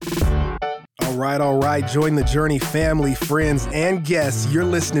All right. Join the Journey family, friends, and guests. You're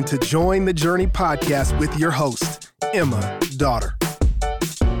listening to Join the Journey podcast with your host, Emma Daughter.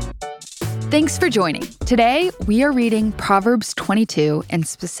 Thanks for joining. Today, we are reading Proverbs 22 and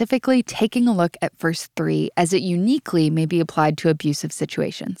specifically taking a look at verse 3 as it uniquely may be applied to abusive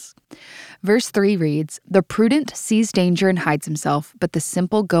situations. Verse 3 reads, "The prudent sees danger and hides himself, but the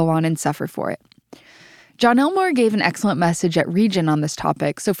simple go on and suffer for it." John Elmore gave an excellent message at Region on this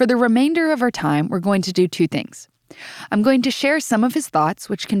topic, so for the remainder of our time, we're going to do two things. I'm going to share some of his thoughts,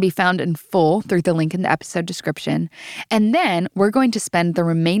 which can be found in full through the link in the episode description, and then we're going to spend the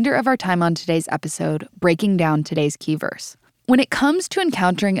remainder of our time on today's episode breaking down today's key verse. When it comes to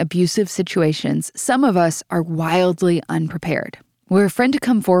encountering abusive situations, some of us are wildly unprepared. Were a friend to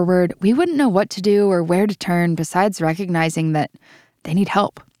come forward, we wouldn't know what to do or where to turn besides recognizing that they need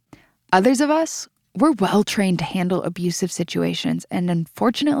help. Others of us, we're well trained to handle abusive situations, and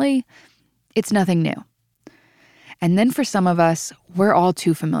unfortunately, it's nothing new. And then for some of us, we're all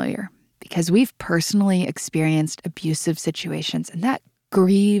too familiar because we've personally experienced abusive situations, and that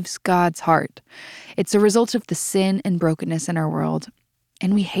grieves God's heart. It's a result of the sin and brokenness in our world,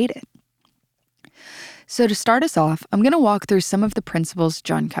 and we hate it. So to start us off, I'm going to walk through some of the principles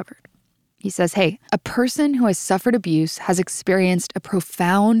John covered. He says, hey, a person who has suffered abuse has experienced a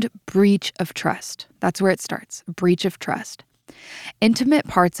profound breach of trust. That's where it starts, a breach of trust. Intimate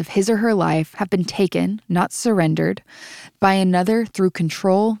parts of his or her life have been taken, not surrendered, by another through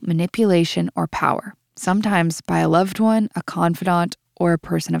control, manipulation, or power, sometimes by a loved one, a confidant, or a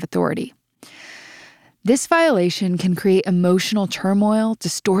person of authority. This violation can create emotional turmoil,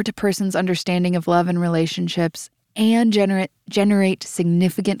 distort a person's understanding of love and relationships, and generate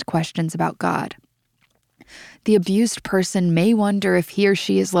significant questions about God. The abused person may wonder if he or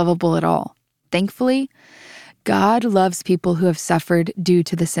she is lovable at all. Thankfully, God loves people who have suffered due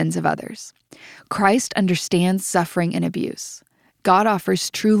to the sins of others. Christ understands suffering and abuse. God offers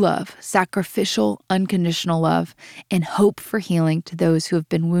true love, sacrificial, unconditional love, and hope for healing to those who have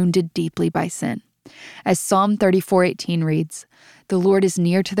been wounded deeply by sin. As Psalm 34:18 reads, "The Lord is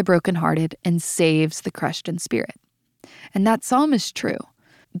near to the brokenhearted and saves the crushed in spirit." And that psalm is true,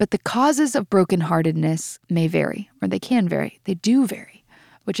 but the causes of brokenheartedness may vary, or they can vary. They do vary,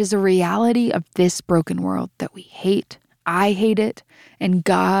 which is a reality of this broken world that we hate. I hate it, and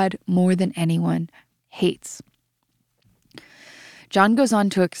God, more than anyone, hates. John goes on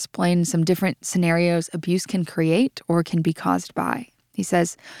to explain some different scenarios abuse can create or can be caused by. He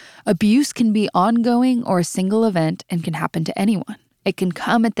says, abuse can be ongoing or a single event and can happen to anyone. It can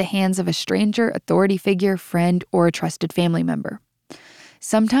come at the hands of a stranger, authority figure, friend, or a trusted family member.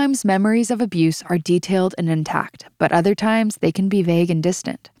 Sometimes memories of abuse are detailed and intact, but other times they can be vague and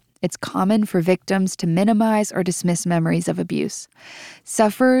distant. It's common for victims to minimize or dismiss memories of abuse.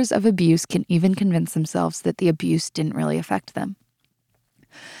 Sufferers of abuse can even convince themselves that the abuse didn't really affect them.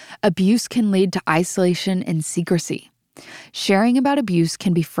 Abuse can lead to isolation and secrecy. Sharing about abuse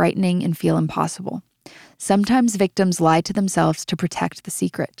can be frightening and feel impossible. Sometimes victims lie to themselves to protect the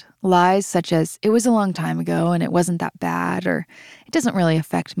secret. Lies such as, it was a long time ago and it wasn't that bad, or it doesn't really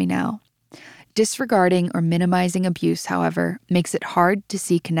affect me now. Disregarding or minimizing abuse, however, makes it hard to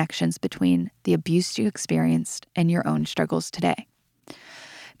see connections between the abuse you experienced and your own struggles today.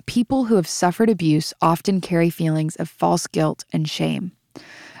 People who have suffered abuse often carry feelings of false guilt and shame.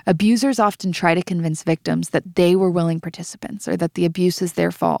 Abusers often try to convince victims that they were willing participants or that the abuse is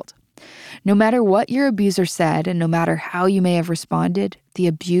their fault. No matter what your abuser said and no matter how you may have responded, the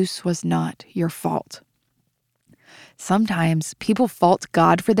abuse was not your fault. Sometimes people fault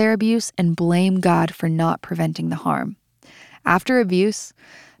God for their abuse and blame God for not preventing the harm. After abuse,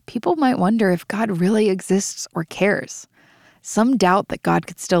 people might wonder if God really exists or cares. Some doubt that God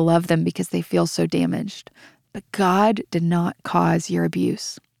could still love them because they feel so damaged. But God did not cause your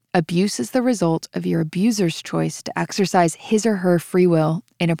abuse. Abuse is the result of your abuser's choice to exercise his or her free will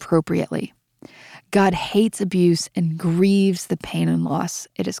inappropriately. God hates abuse and grieves the pain and loss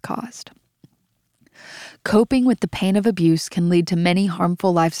it has caused. Coping with the pain of abuse can lead to many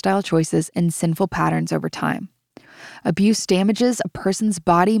harmful lifestyle choices and sinful patterns over time. Abuse damages a person's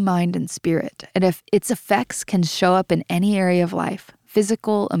body, mind, and spirit, and if its effects can show up in any area of life,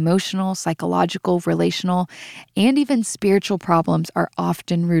 physical, emotional, psychological, relational, and even spiritual problems are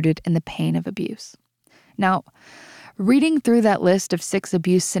often rooted in the pain of abuse. Now, reading through that list of 6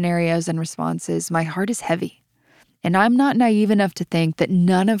 abuse scenarios and responses, my heart is heavy. And I'm not naive enough to think that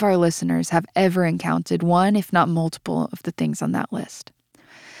none of our listeners have ever encountered one, if not multiple, of the things on that list.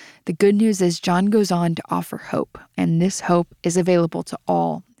 The good news is John goes on to offer hope, and this hope is available to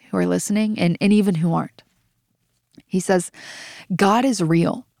all who are listening and even who aren't. He says, God is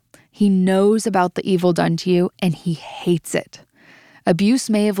real. He knows about the evil done to you, and he hates it. Abuse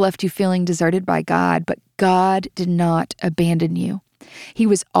may have left you feeling deserted by God, but God did not abandon you. He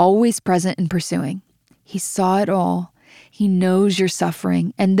was always present and pursuing. He saw it all. He knows your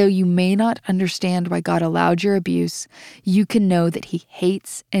suffering, and though you may not understand why God allowed your abuse, you can know that he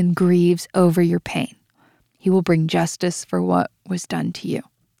hates and grieves over your pain. He will bring justice for what was done to you.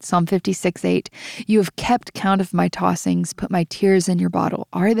 Psalm 56:8, you have kept count of my tossings, put my tears in your bottle.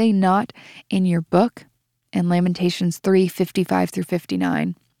 Are they not in your book? And Lamentations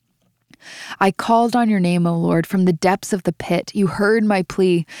 3:55-59. I called on your name, O Lord, from the depths of the pit. You heard my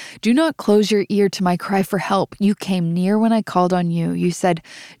plea. Do not close your ear to my cry for help. You came near when I called on you. You said,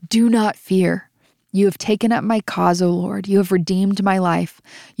 do not fear. You have taken up my cause, O Lord. You have redeemed my life.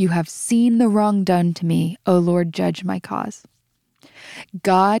 You have seen the wrong done to me. O Lord, judge my cause.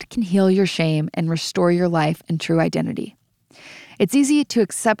 God can heal your shame and restore your life and true identity. It's easy to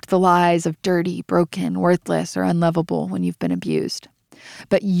accept the lies of dirty, broken, worthless, or unlovable when you've been abused.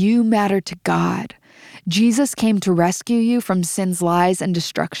 But you matter to God. Jesus came to rescue you from sin's lies and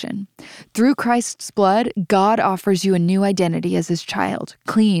destruction. Through Christ's blood, God offers you a new identity as his child,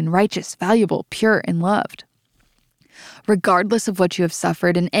 clean, righteous, valuable, pure, and loved. Regardless of what you have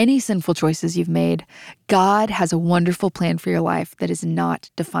suffered and any sinful choices you've made, God has a wonderful plan for your life that is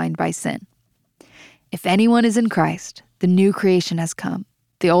not defined by sin. If anyone is in Christ, the new creation has come.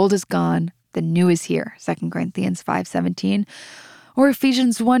 The old is gone, the new is here. 2 Corinthians 5:17. Or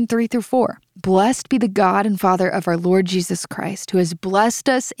Ephesians 1:3-4. Blessed be the God and Father of our Lord Jesus Christ, who has blessed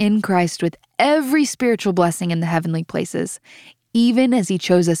us in Christ with every spiritual blessing in the heavenly places, even as he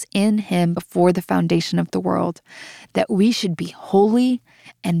chose us in him before the foundation of the world, that we should be holy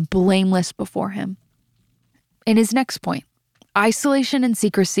and blameless before him. In his next point, isolation and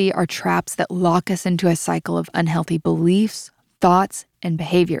secrecy are traps that lock us into a cycle of unhealthy beliefs, thoughts, and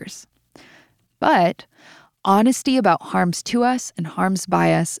behaviors. But honesty about harms to us and harms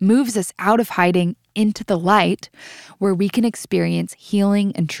by us moves us out of hiding into the light where we can experience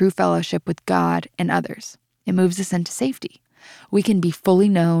healing and true fellowship with God and others. It moves us into safety. We can be fully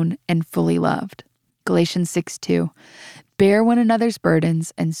known and fully loved. Galatians 6:2, bear one another's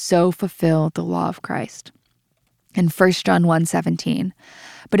burdens and so fulfill the law of Christ. And 1 John 1:17,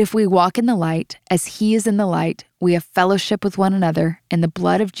 but if we walk in the light, as he is in the light, we have fellowship with one another, and the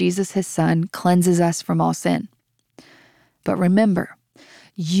blood of Jesus, his son, cleanses us from all sin. But remember,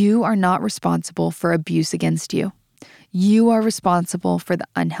 you are not responsible for abuse against you. You are responsible for the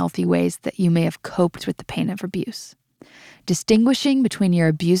unhealthy ways that you may have coped with the pain of abuse. Distinguishing between your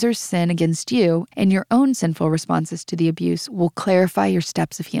abuser's sin against you and your own sinful responses to the abuse will clarify your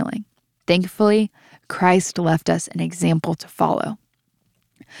steps of healing. Thankfully, Christ left us an example to follow.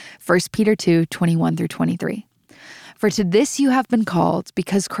 1 Peter 2:21-23. For to this you have been called,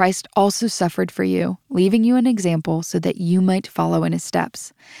 because Christ also suffered for you, leaving you an example so that you might follow in his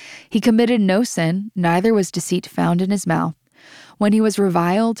steps. He committed no sin, neither was deceit found in his mouth. When he was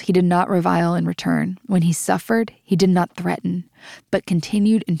reviled, he did not revile in return. When he suffered, he did not threaten, but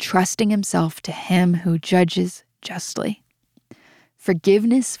continued entrusting himself to him who judges justly.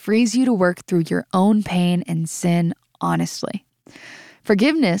 Forgiveness frees you to work through your own pain and sin honestly.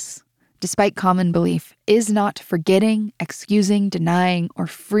 Forgiveness, despite common belief, is not forgetting, excusing, denying, or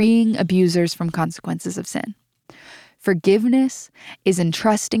freeing abusers from consequences of sin. Forgiveness is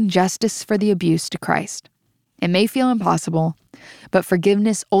entrusting justice for the abuse to Christ. It may feel impossible, but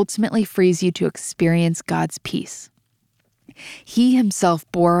forgiveness ultimately frees you to experience God's peace. He himself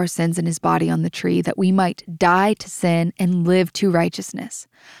bore our sins in his body on the tree that we might die to sin and live to righteousness.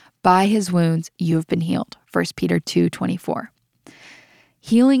 By his wounds you have been healed. 1 Peter 2:24.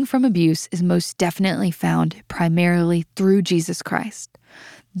 Healing from abuse is most definitely found primarily through Jesus Christ.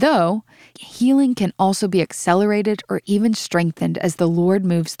 Though, healing can also be accelerated or even strengthened as the Lord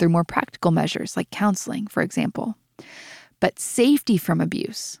moves through more practical measures like counseling, for example. But safety from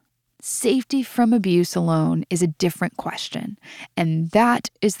abuse alone is a different question. And that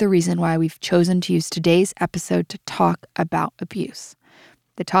is the reason why we've chosen to use today's episode to talk about abuse.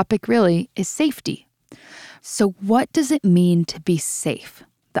 The topic really is safety. So what does it mean to be safe?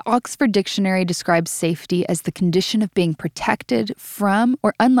 The Oxford Dictionary describes safety as the condition of being protected from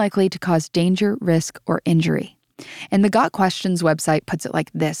or unlikely to cause danger, risk, or injury. And the Got Questions website puts it like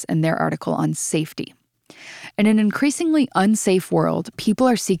this in their article on safety. In an increasingly unsafe world, people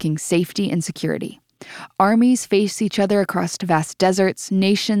are seeking safety and security. Armies face each other across vast deserts,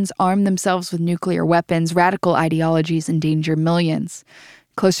 nations arm themselves with nuclear weapons, radical ideologies endanger millions.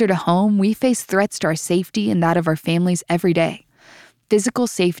 Closer to home, we face threats to our safety and that of our families every day. Physical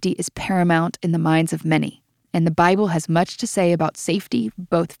safety is paramount in the minds of many. and the Bible has much to say about safety,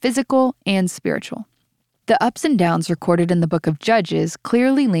 both physical and spiritual. The ups and downs recorded in the book of Judges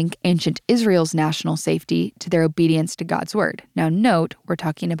clearly link ancient Israel's national safety to their obedience to God's word. Now note, we're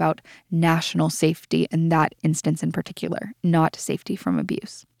talking about national safety in that instance in particular, not safety from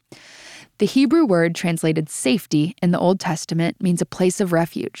abuse. The Hebrew word translated safety in the Old Testament means a place of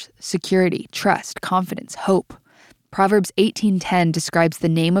refuge, security, trust, confidence, hope. Proverbs 18:10 describes the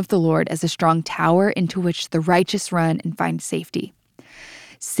name of the Lord as a strong tower into which the righteous run and find safety.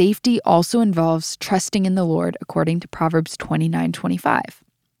 Safety also involves trusting in the Lord, according to Proverbs 29:25.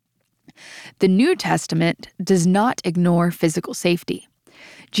 The New Testament does not ignore physical safety.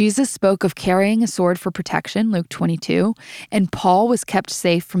 Jesus spoke of carrying a sword for protection, Luke 22, and Paul was kept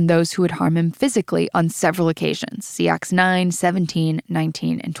safe from those who would harm him physically on several occasions, see Acts 9, 17,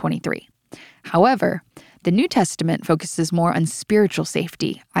 19, and 23. However, the New Testament focuses more on spiritual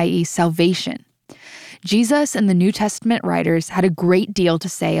safety, i.e. salvation. Jesus and the New Testament writers had a great deal to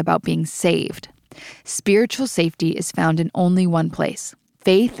say about being saved. Spiritual safety is found in only one place: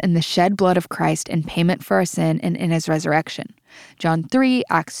 faith in the shed blood of Christ in payment for our sin and in his resurrection. John 3,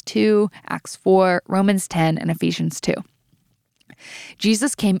 Acts 2, Acts 4, Romans 10, and Ephesians 2.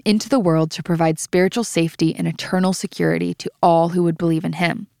 Jesus came into the world to provide spiritual safety and eternal security to all who would believe in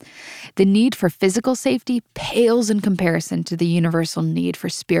him. The need for physical safety pales in comparison to the universal need for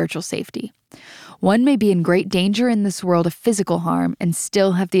spiritual safety. One may be in great danger in this world of physical harm and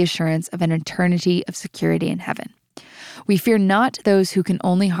still have the assurance of an eternity of security in heaven. We fear not those who can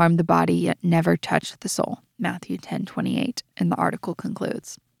only harm the body yet never touch the soul. Matthew 10:28, and the article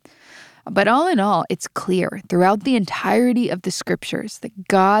concludes. But all in all, it's clear throughout the entirety of the scriptures that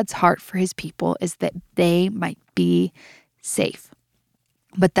God's heart for his people is that they might be safe.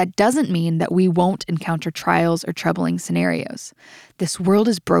 But that doesn't mean that we won't encounter trials or troubling scenarios. This world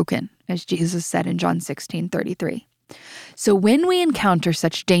is broken, as Jesus said in John 16:33. So when we encounter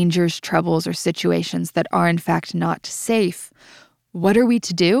such dangers, troubles, or situations that are in fact not safe, what are we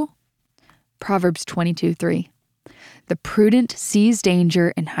to do? Proverbs 22:3. The prudent sees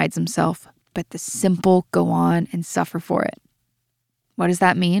danger and hides himself, but the simple go on and suffer for it. What does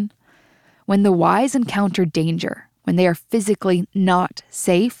that mean? When the wise encounter danger, when they are physically not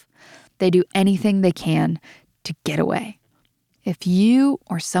safe, they do anything they can to get away. If you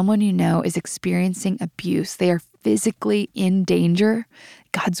or someone you know is experiencing abuse, they are physically in danger,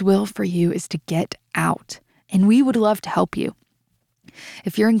 God's will for you is to get out, and we would love to help you.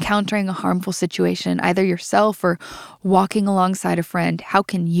 If you're encountering a harmful situation, either yourself or walking alongside a friend, how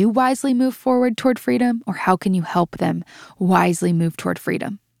can you wisely move forward toward freedom, or how can you help them wisely move toward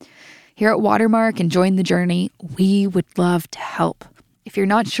freedom? Here at Watermark and Join the Journey, we would love to help. If you're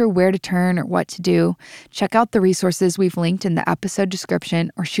not sure where to turn or what to do, check out the resources we've linked in the episode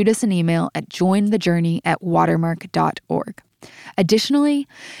description or shoot us an email at jointhejourney@watermark.org. Additionally,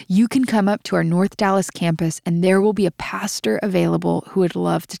 you can come up to our North Dallas campus and there will be a pastor available who would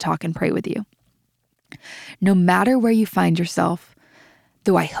love to talk and pray with you. No matter where you find yourself,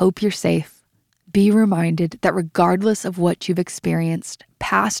 though I hope you're safe, be reminded that regardless of what you've experienced,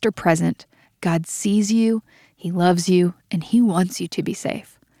 past or present, God sees you, he loves you, and he wants you to be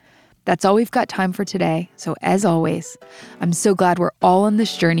safe. That's all we've got time for today. So as always, I'm so glad we're all on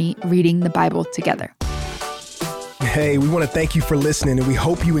this journey reading the Bible together. Hey, we want to thank you for listening, and we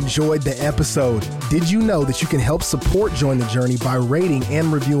hope you enjoyed the episode. Did you know that you can help support Join the Journey by rating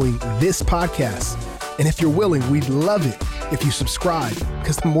and reviewing this podcast? And if you're willing, we'd love it if you subscribe,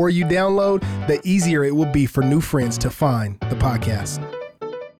 because the more you download, the easier it will be for new friends to find the podcast.